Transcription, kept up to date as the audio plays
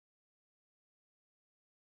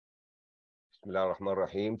Bismillah ar-Rahman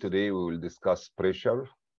ar-Rahim. Today we will discuss pressure.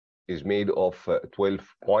 Is made of 12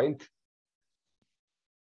 points.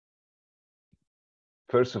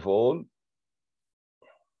 First of all,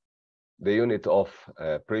 the unit of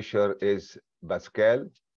pressure is Pascal.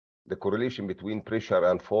 The correlation between pressure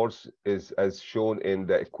and force is as shown in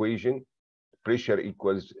the equation. Pressure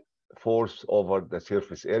equals force over the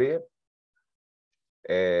surface area.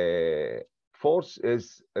 Force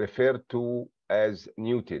is referred to as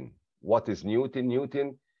Newton. What is Newton?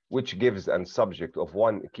 Newton, which gives a subject of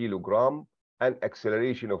 1 kilogram and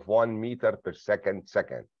acceleration of 1 meter per second.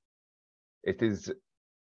 It is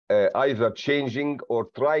either changing or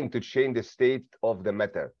trying to change the state of the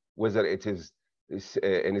matter, whether it is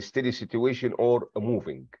in a steady situation or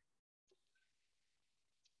moving.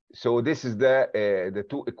 So this is the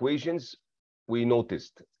two equations we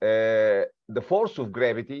noticed. The force of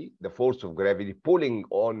gravity pulling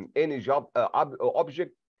on any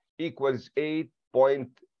object equals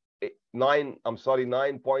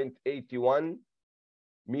 9.81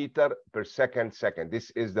 meter per second.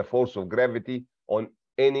 This is the force of gravity on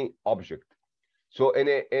any object. So in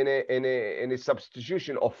a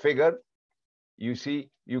substitution of figure, you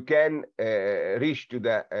see, you can reach to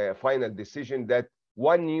the final decision that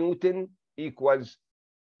 1 Newton equals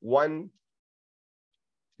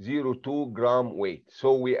 102 gram weight.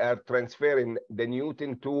 So we are transferring the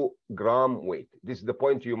Newton to gram weight. This is the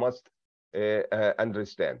point you must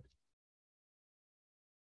understand.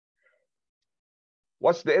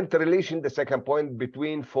 What's the interrelation, the second point,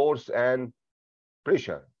 between force and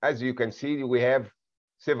pressure? As you can see, we have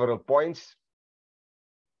several points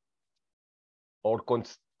or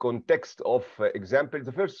context of example.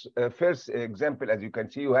 The first example, as you can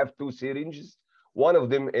see, you have two syringes. One of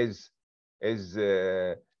them is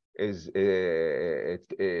a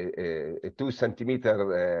 2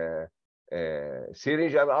 centimeter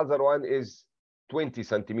syringe, and the other one is 20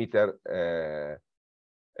 centimeter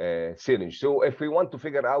syringe. So if we want to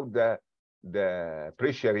figure out the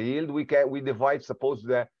pressure yield, we divide. Suppose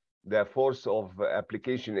the force of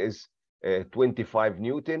application is 25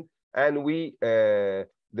 Newton, and we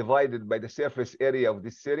divided by the surface area of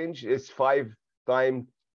this syringe is 5 times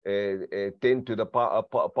 10 to the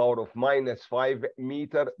power of minus 5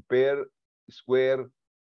 meter per square,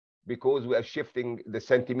 because we are shifting the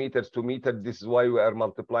centimeters to meter. This is why we are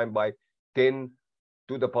multiplying by 10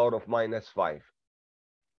 to the power of minus 5.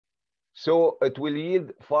 So it will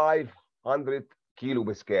yield 500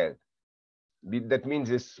 kilopascal. That means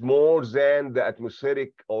it's more than the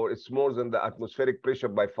atmospheric, or it's more than the atmospheric pressure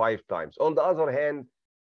by 5 times. On the other hand,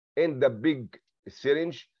 in the big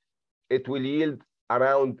syringe, it will yield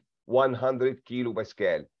around 100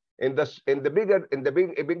 kilopascal. In the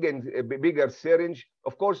bigger syringe,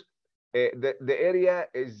 of course, the area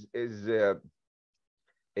is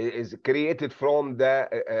created from the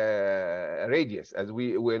radius, as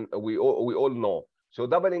we all know. So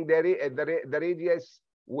doubling the radius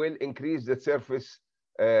will increase the surface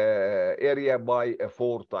area by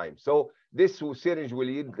 4 times. So this syringe will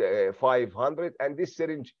yield 500, and this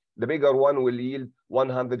syringe, the bigger one, will yield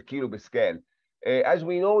 100 kilopascal. As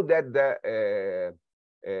we know that the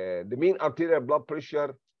mean arterial blood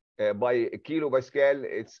pressure by kilopascal,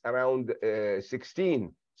 it's around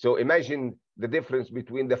 16. So imagine the difference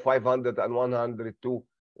between the 500 and 100 to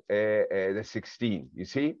the 16. You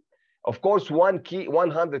see, of course,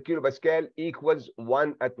 100 kilopascal equals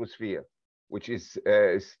 1 atmosphere, which is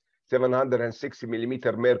 760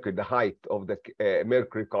 millimeter mercury, the height of the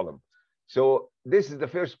mercury column. So this is the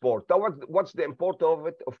first part. What's the importance of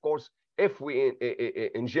it? Of course, if we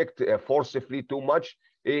inject forcibly too much,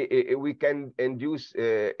 we can induce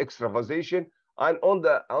extravasation. And on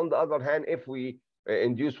the other hand, if we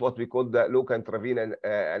induce what we call the local intravenous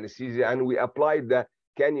anesthesia, and we apply the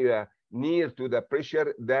cannula near to the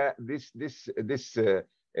pressure, this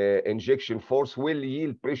injection force will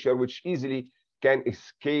yield pressure which easily can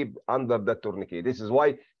escape under the tourniquet. This is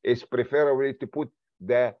why it's preferable to put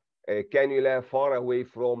the cannula far away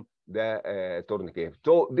from the tourniquet.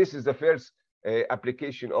 So this is the first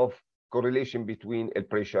application of correlation between the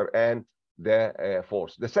pressure and the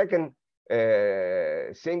force. The second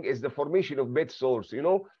thing is the formation of bed sores. You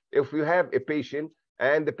know, if you have a patient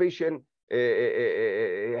and the patient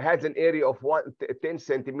has an area of 10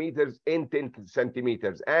 centimeters in 10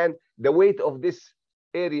 centimeters, and the weight of this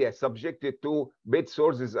area subjected to bed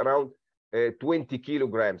sores is around 20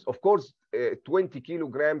 kilograms. Of course, 20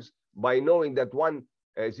 kilograms, by knowing that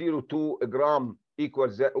 102 gram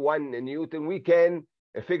equals 1 Newton, we can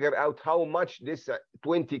figure out how much this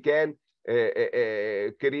 20 can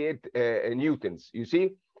create newtons. You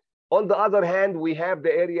see, On the other hand, we have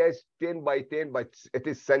the areas 10 by 10, but it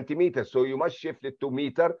is centimeters. So you must shift it to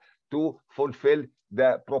meter to fulfill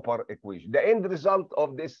the proper equation. The end result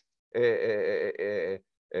of this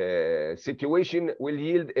situation will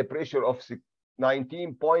yield a pressure of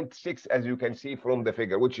 19.6, as you can see from the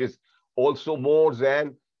figure, which is also more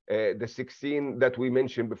than the 16 that we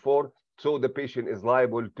mentioned before. So the patient is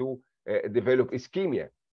liable to develop ischemia.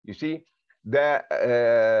 You see, the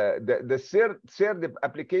third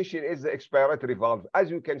application is the expiratory valve. As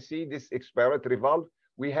you can see, this expiratory valve,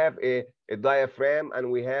 we have a diaphragm and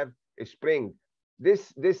we have a spring.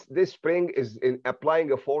 This spring is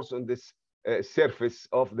applying a force on this surface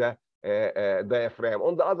of the diaphragm.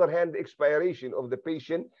 On the other hand, the expiration of the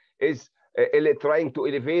patient is trying to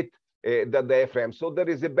elevate the diaphragm. So there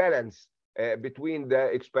is a balance between the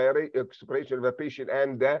expiration of the patient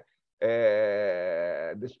and the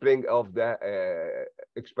spring of the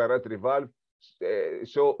expiratory valve,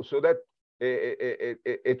 so that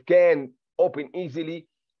it can open easily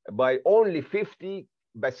by only 50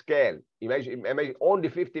 Pascal. Imagine only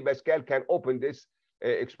 50 Pascal can open this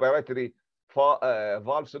expiratory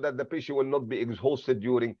valve, so that the patient will not be exhausted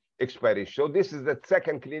during expiration. So this is the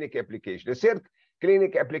second clinic application. The third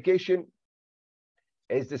clinic application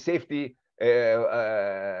is the safety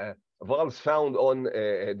valves found on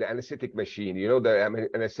the anesthetic machine. You know, the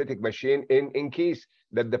anesthetic machine, in case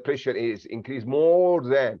that the pressure is increased more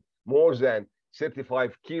than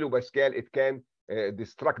 35 kilopascal, it can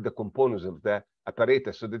destruct the components of the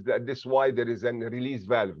apparatus. So this is why there is a release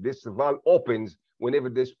valve. This valve opens whenever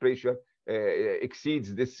this pressure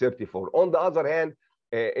exceeds this 34. On the other hand,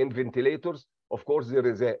 in ventilators, of course, there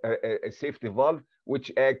is a safety valve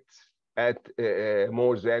which acts at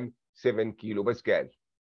more than 7 kilopascal.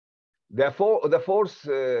 The fourth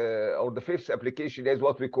or the fifth application is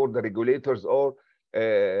what we call the regulators, or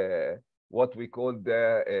what we call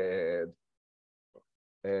the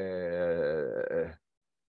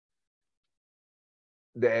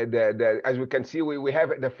as we can see, we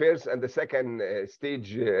have the first and the second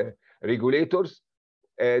stage regulators.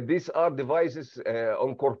 These are devices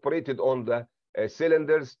incorporated on the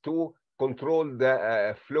cylinders to control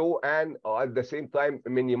the flow and at the same time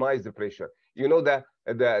minimize the pressure. You know, the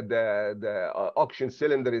oxygen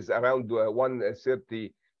cylinder is around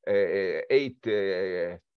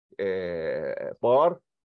 138 bar.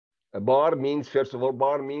 Bar means, first of all,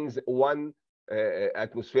 bar means 1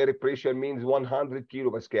 atmospheric pressure means 100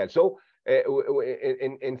 kilopascal. So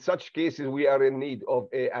in such cases, we are in need of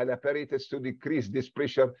an apparatus to decrease this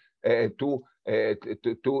pressure to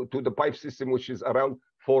the pipe system, which is around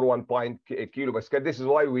 41 kilopascal. This is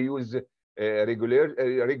why we use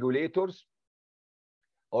regulators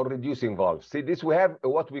or reducing valves. See, this we have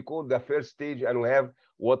what we call the first stage, and we have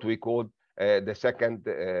what we call the second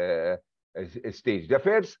stage. The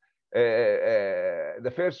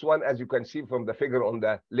first one, as you can see from the figure on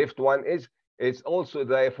the left one, is also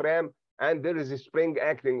diaphragm, and there is a spring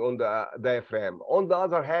acting on the diaphragm. On the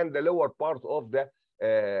other hand, the lower part of the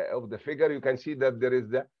figure, you can see that there is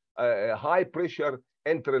the high pressure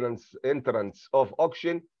entrance of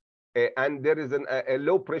oxygen, and there is a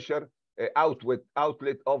low pressure outlet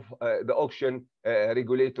of the oxygen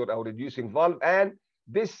regulator or reducing valve, and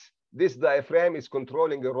this diaphragm is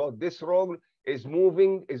controlling a rod. This rod is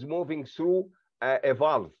moving through a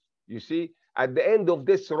valve. You see, at the end of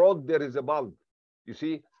this rod there is a bulb. You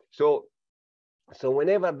see, so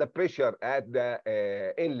whenever the pressure at the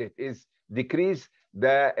inlet is decreased,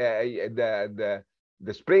 the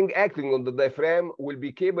spring acting on the diaphragm will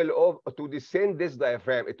be capable of to descend this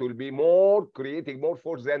diaphragm. It will be creating more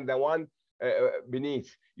force than the one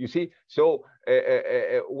beneath. You see, so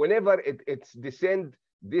whenever it's descend,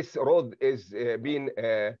 this rod is being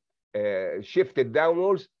shifted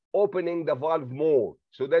downwards, opening the valve more,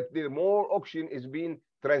 so that the more oxygen is being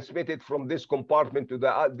transmitted from this compartment to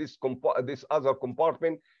this other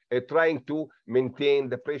compartment, trying to maintain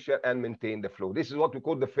the pressure and maintain the flow. This is what we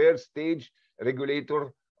call the first stage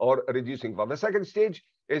regulator or reducing valve. The second stage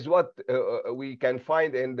is what we can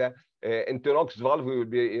find in the Intonox valve. We will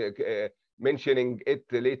be mentioning it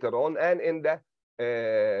later on, and in the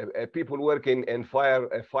people working in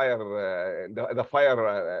the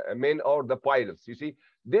firemen or the pilots. You see,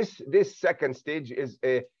 this second stage is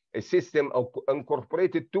a system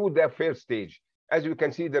incorporated to the first stage. As you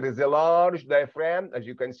can see, there is a large diaphragm, as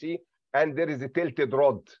you can see, and there is a tilted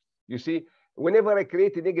rod. You see, whenever I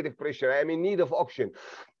create a negative pressure, I'm in need of oxygen,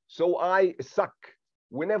 so I suck.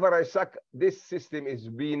 Whenever I suck, this system is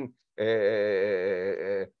being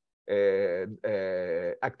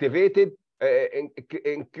activated,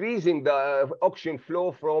 increasing the oxygen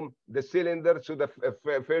flow from the cylinder to the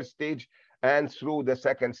first stage and through the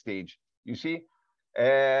second stage. You see,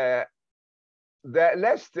 the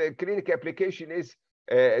last clinical application is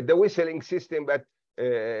the whistling system that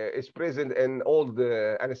is present in all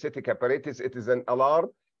the anesthetic apparatus. It is an alarm.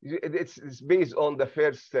 It's based on the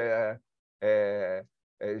first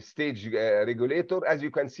stage regulator. As you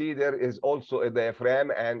can see, there is also a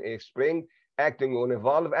diaphragm and a spring acting on a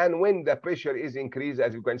valve. And when the pressure is increased,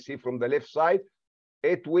 as you can see from the left side,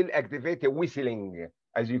 it will activate a whistling,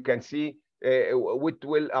 as you can see, which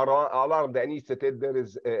will alarm the anesthetist. There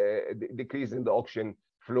is a decrease in the oxygen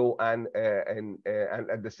flow and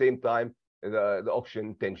at the same time, the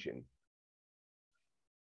oxygen tension.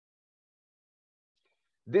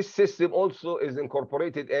 This system also is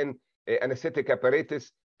incorporated in anesthetic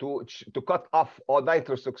apparatus to cut off all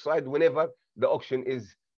nitrous oxide whenever the oxygen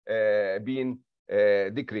is being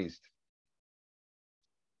decreased.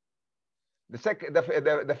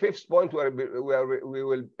 The fifth point where we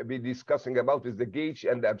will be discussing about is the gauge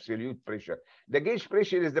and the absolute pressure. The gauge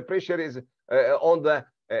pressure is the pressure is on the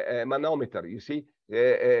manometer. You see,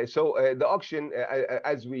 so the oxygen,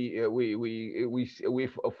 as we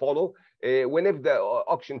follow, whenever the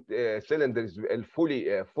oxygen cylinder is fully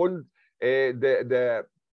full, the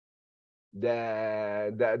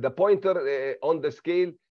pointer on the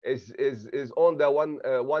scale is on the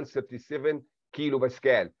 137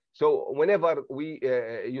 kilopascal. So whenever we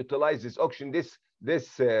utilize this oxygen,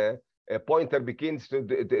 this pointer begins to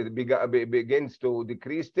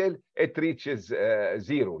decrease till it reaches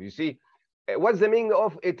 0. You see, what's the meaning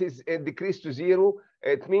of it is decreased to 0?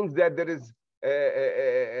 It means that there is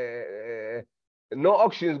no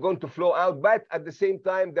oxygen is going to flow out, but at the same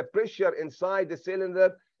time, the pressure inside the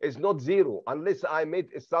cylinder is not 0 unless I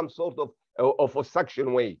made some sort of a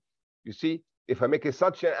suction way. You see, if I make a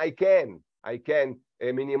suction, I can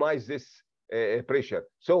minimize this pressure.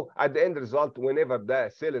 So at the end result, whenever the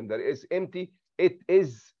cylinder is empty, it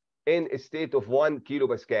is in a state of 1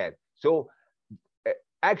 kilopascal. So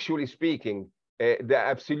actually speaking, the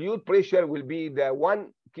absolute pressure will be the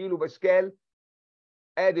 1 kilopascal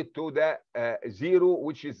added to the 0,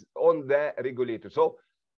 which is on the regulator. So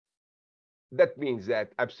that means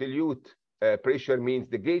that absolute pressure means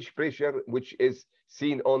the gauge pressure, which is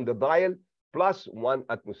seen on the dial, plus 1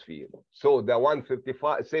 atmosphere. So the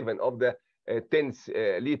 157 of the 10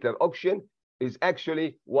 liter oxygen is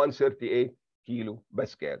actually 138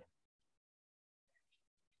 kilopascal.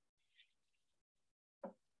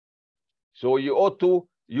 So you ought to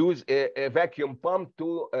use a vacuum pump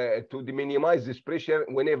to minimize this pressure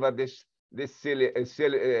whenever this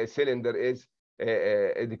cylinder is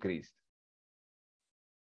decreased.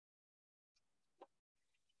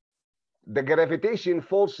 The gravitation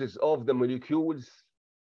forces of the molecules,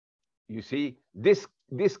 you see, this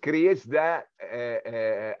creates the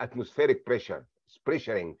atmospheric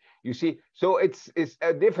pressuring. You see, so it's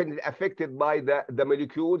definitely affected by the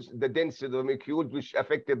molecules, the density of the molecules, which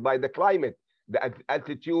affected by the climate, the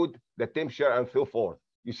altitude, the temperature, and so forth.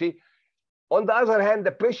 You see, on the other hand,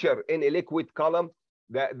 the pressure in a liquid column,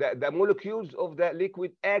 the molecules of the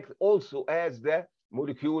liquid act also as the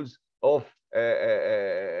molecules of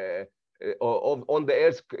on the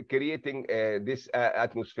Earth, creating this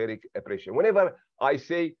atmospheric pressure. Whenever I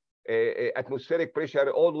say atmospheric pressure,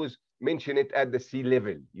 I always mention it at the sea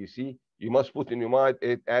level. You see, you must put in your mind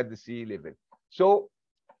it at the sea level. So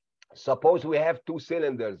suppose we have 2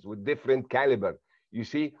 cylinders with different caliber. You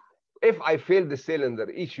see, if I fill the cylinder,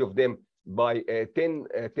 each of them by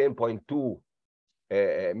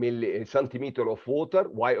 10.2 centimeter of water,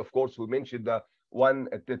 why of course we mentioned the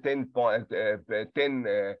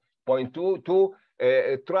 10.2 to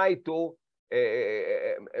try to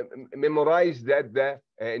memorize that the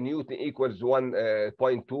Newton equals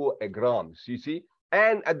 1.2 grams. You see,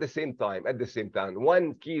 and at the same time,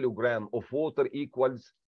 1 kilogram of water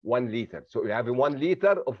equals 1 liter. So you have 1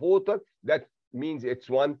 liter of water. That means it's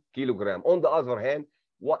 1 kilogram. On the other hand,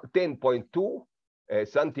 10.2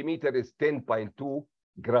 centimeter is 10.2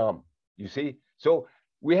 gram. You see, so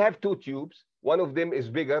we have 2 tubes. One of them is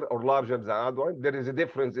bigger or larger than the other one. There is a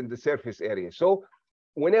difference in the surface area. So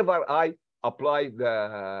whenever I apply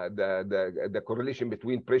the correlation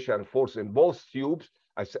between pressure and force in both tubes,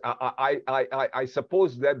 I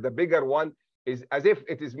suppose that the bigger one is as if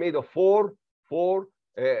it is made of four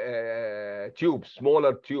tubes,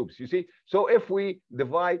 smaller tubes. You see, so if we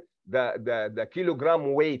divide the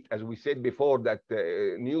kilogram weight, as we said before, that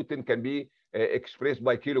Newton can be expressed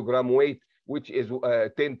by kilogram weight, which is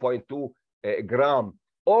 10.2 gram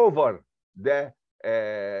over the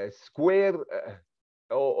square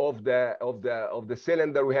of the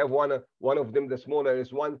cylinder. We have one of them, the smaller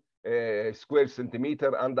is 1 square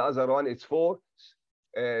centimeter, and the other one is 4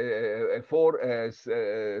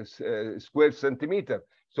 square centimeter.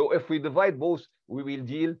 So if we divide both, we will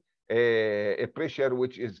yield a pressure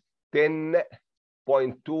which is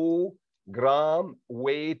 10.2 gram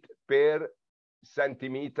weight per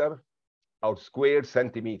centimeter or square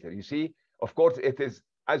centimeter. You see, of course, it is,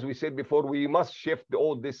 as we said before, we must shift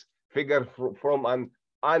all this figure from an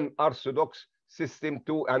unorthodox system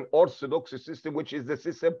to an orthodox system, which is the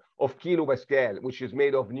system of kilopascal, which is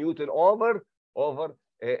made of Newton over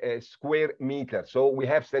a square meter. So we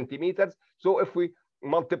have centimeters. So if we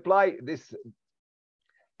multiply this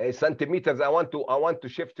centimeters, I want to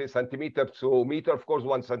shift a centimeter to meter. Of course,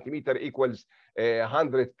 1 centimeter equals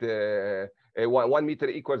 100. 1 meter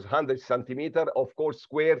equals 100 centimeter. Of course,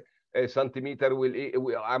 square centimeter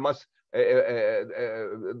I must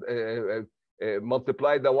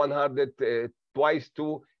multiply the 100 twice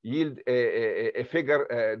to yield a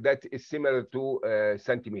figure that is similar to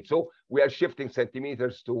centimeter. So we are shifting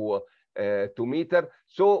centimeters to meter.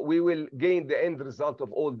 So we will gain the end result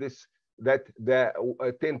of all this, that the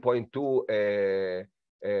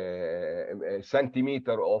 10.2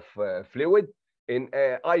 centimeter of fluid in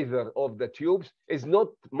either of the tubes is not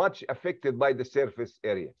much affected by the surface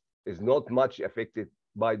area. Is not much affected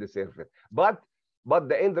by the surface. But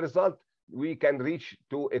the end result, we can reach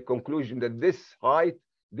to a conclusion that this height,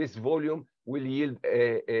 this volume will yield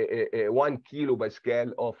 1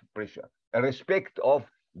 kilopascal of pressure, irrespective of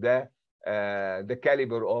the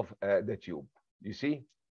caliber of the tube. You see?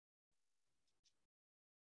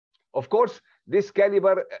 Of course, this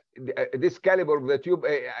caliber of the tube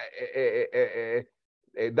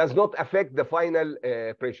does not affect the final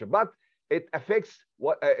pressure, but it affects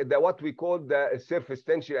what we call the surface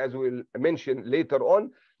tension, as we'll mention later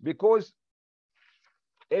on, because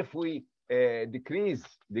if we decrease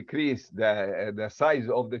the size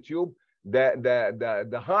of the tube,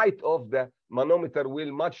 the height of the manometer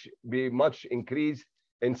will be much increased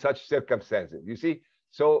in such circumstances. You see,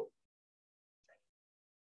 so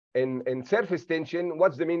in surface tension,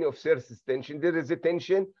 what's the meaning of surface tension? There is a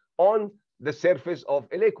tension on the surface of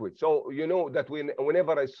a liquid. So you know that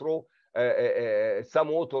whenever I throw some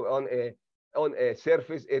water on a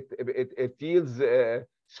surface, it yields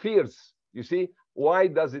spheres. You see, why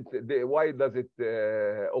does it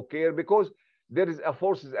occur? Because there is a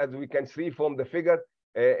forces, as we can see from the figure,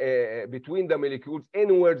 between the molecules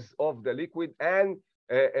inwards of the liquid and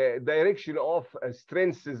direction of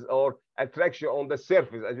stresses or attraction on the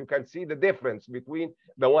surface. As you can see, the difference between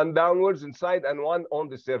the one downwards inside and one on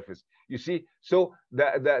the surface. You see, so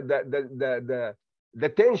the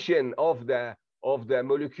tension of the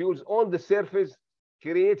molecules on the surface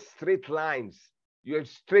creates straight lines. You're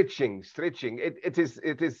stretching. It is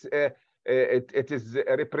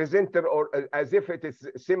represented or as if it is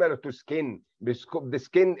similar to skin. The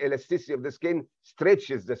skin elasticity of the skin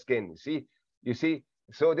stretches the skin. You see.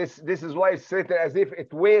 So this is why it's written as if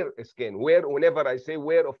it were a skin. Where, whenever I say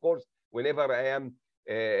where, of course, whenever I am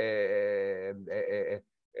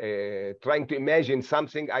trying to imagine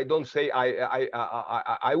something, I don't say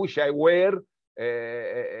I wish I were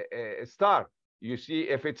a star. You see,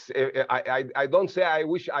 if it's I don't say I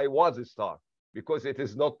wish I was a star, because it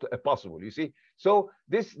is not possible. You see, so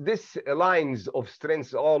this lines of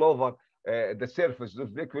strength all over the surface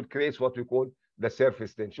of liquid creates what we call the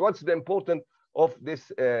surface tension. What's the important of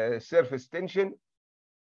this surface tension?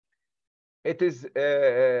 It is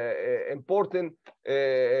important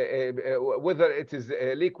whether it is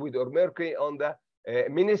liquid or mercury on the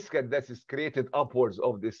meniscus that is created upwards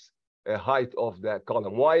of this height of the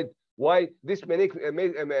column. Why this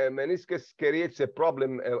meniscus creates a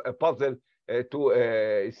problem, a puzzle to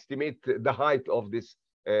estimate the height of this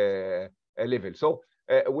level. So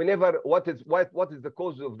whenever what is the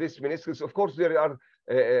cause of this meniscus? Of course, there are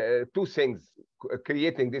two things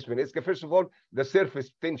creating this meniscus. First of all, the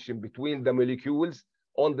surface tension between the molecules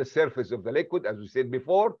on the surface of the liquid, as we said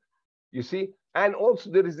before, you see, and also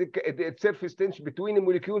there is a surface tension between the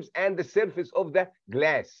molecules and the surface of the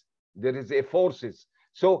glass. There is a forces.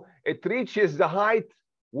 So it reaches the height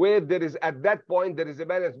where there is, at that point, there is a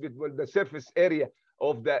balance between the surface area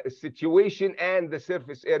of the situation and the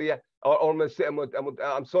surface area, or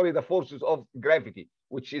I'm sorry, the forces of gravity,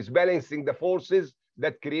 which is balancing the forces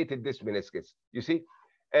that created this meniscus. You see,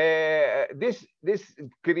 this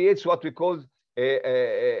creates what we call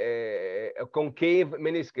a concave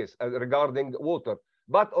meniscus regarding water.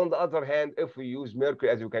 But on the other hand, if we use mercury,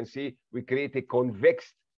 as you can see, we create a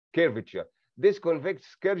convex curvature. This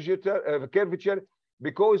convex curvature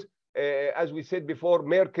because, as we said before,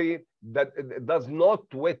 mercury that does not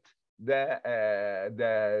wet the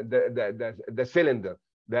cylinder.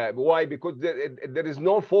 Why? Because there is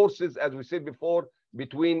no forces, as we said before,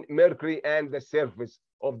 between mercury and the surface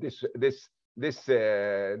of this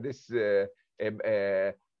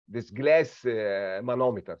glass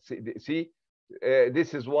manometer. See,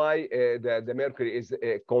 this is why the mercury is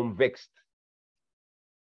convexed.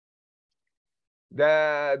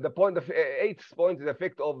 The point of eighth point is the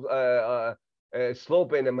effect of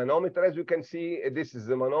slope in a manometer. As you can see, this is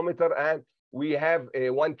the manometer, and we have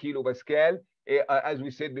 1 kilopascal. As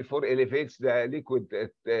we said before, elevates the liquid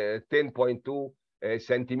at 10.2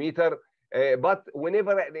 centimeter. But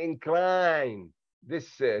whenever I incline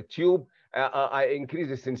this tube, I increase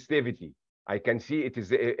the sensitivity. I can see it is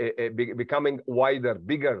becoming wider,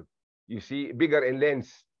 bigger. You see, bigger in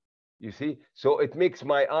length. You see, so it makes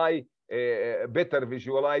my eye better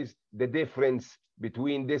visualize the difference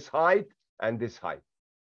between this height and this height.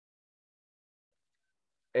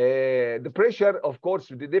 The pressure, of course,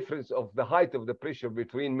 the difference of the height of the pressure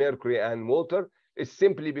between mercury and water is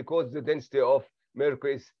simply because the density of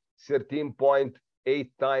mercury is 13.8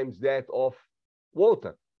 times that of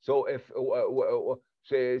water. So if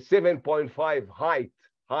 7.5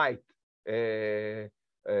 height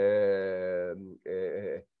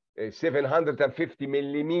 750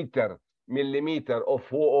 millimeter of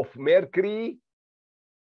mercury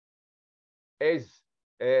is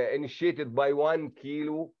initiated by 1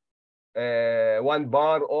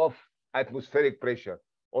 bar of atmospheric pressure.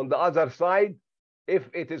 On the other side, if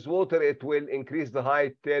it is water, it will increase the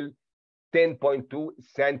height till 10.2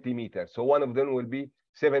 centimeters. So one of them will be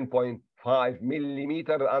 7.5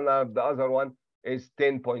 millimeter, and the other one is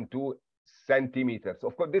 10.2 centimeters.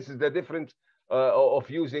 Of course, this is the difference of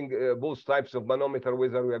using both types of manometer,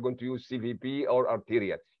 whether we are going to use CVP or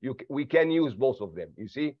arterial. We can use both of them, you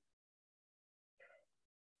see.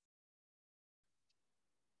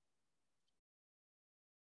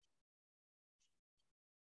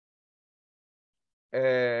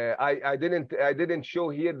 I didn't show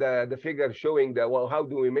here the figure showing how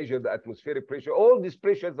do we measure the atmospheric pressure. All these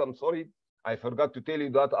pressures, I'm sorry, I forgot to tell you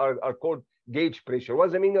that are called gauge pressure.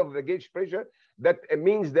 What's the meaning of the gauge pressure? That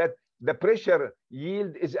means that the pressure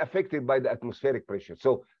yield is affected by the atmospheric pressure.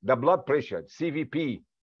 So the blood pressure, CVP,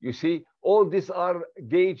 you see, all these are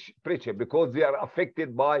gauge pressure because they are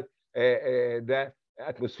affected by the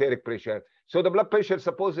atmospheric pressure. So the blood pressure,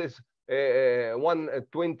 suppose is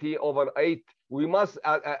 120/8. We must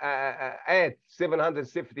add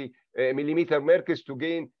 750 millimeter mercury to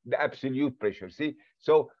gain the absolute pressure. See,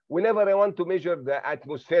 so whenever I want to measure the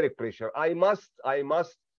atmospheric pressure, I must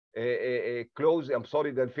close. I'm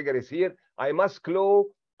sorry, the figure is here. I must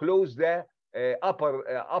close the upper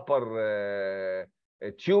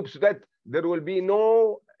tube so that there will be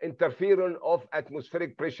no interference of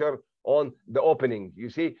atmospheric pressure on the opening. You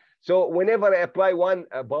see, so whenever I apply 1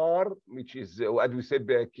 bar, which is, as we said,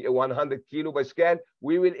 100 kilopascal,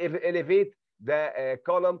 we will elevate the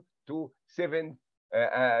column to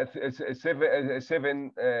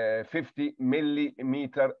 750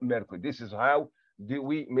 millimeter mercury. This is how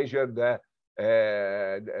we measure the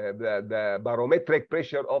barometric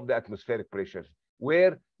pressure of the atmospheric pressure,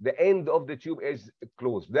 where the end of the tube is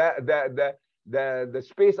closed. The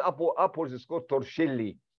space upwards is called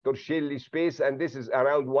torsielli space, and this is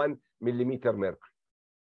around 1 millimeter mercury.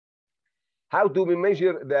 How do we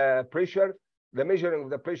measure the pressure? The measuring of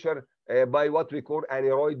the pressure by what we call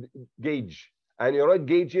aneroid gauge. Aneroid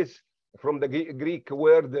gauges, from the Greek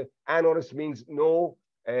word aneros, means no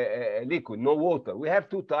liquid, no water. We have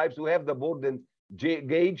two types. We have the Borden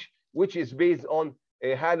gauge, which is based on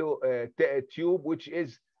a hollow tube, which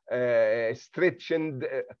is stretched.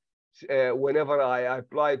 Whenever I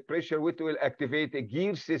apply pressure, which will activate a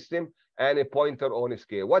gear system and a pointer on a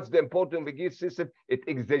scale. What's the importance of the gear system? It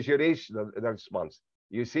exaggerates the response.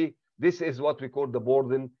 You see, this is what we call the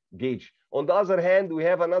Borden gauge. On the other hand, we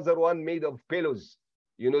have another one made of pillows.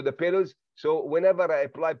 You know the pillows? So whenever I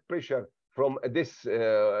apply pressure from this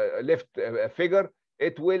left figure,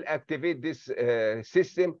 it will activate this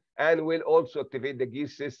system and will also activate the gear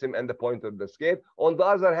system and the pointer of the scale. On the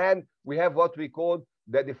other hand, we have what we call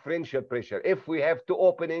the differential pressure. If we have two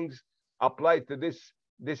openings applied to this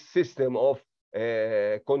system of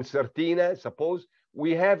concertina, suppose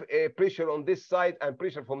we have a pressure on this side and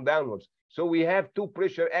pressure from downwards. So we have two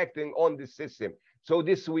pressure acting on this system. So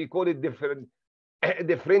this we call it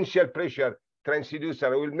differential pressure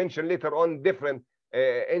transducer. I will mention later on different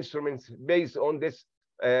instruments based on this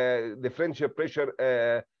differential pressure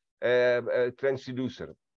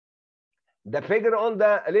transducer. The figure on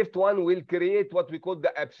the left one will create what we call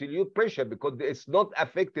the absolute pressure because it's not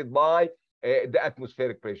affected by the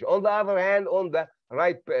atmospheric pressure. On the other hand, on the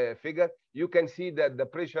right figure, you can see that the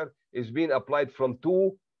pressure is being applied from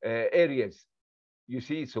two areas. You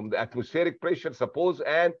see some atmospheric pressure, suppose,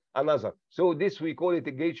 and another. So this we call it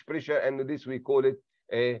a gauge pressure, and this we call it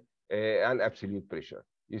an absolute pressure.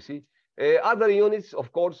 You see, other units,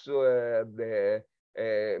 of course, in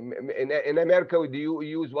America we do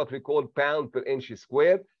use what we call pound per inch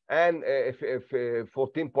square, and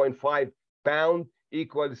 14.5 pound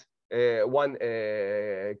equals 1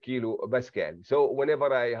 kilo Pascal. So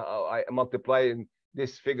whenever I multiply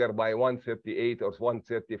this figure by 138 or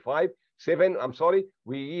 135, I'm sorry,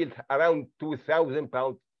 we yield around 2,000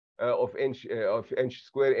 pounds of inch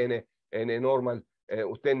square in a normal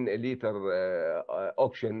 10-liter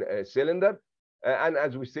auction cylinder. And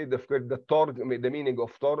as we said, the torque, the meaning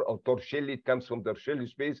of torque or torsielli, it comes from torsielli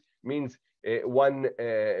space, means 1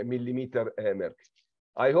 millimeter mercury.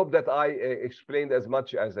 I hope that I explained as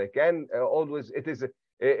much as I can. Always, it is a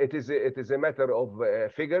matter of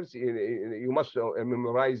figures. You must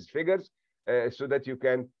memorize figures so that you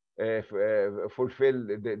can fulfill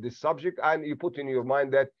this subject, and you put in your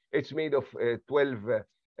mind that it's made of 12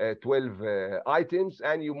 items,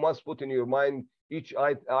 and you must put in your mind each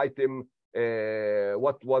item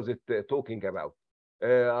what was it talking about.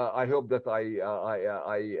 I hope that I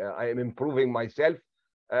am improving myself.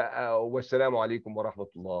 Wassalamu alaikum wa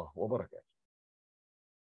rahmatullah wa barakatuh.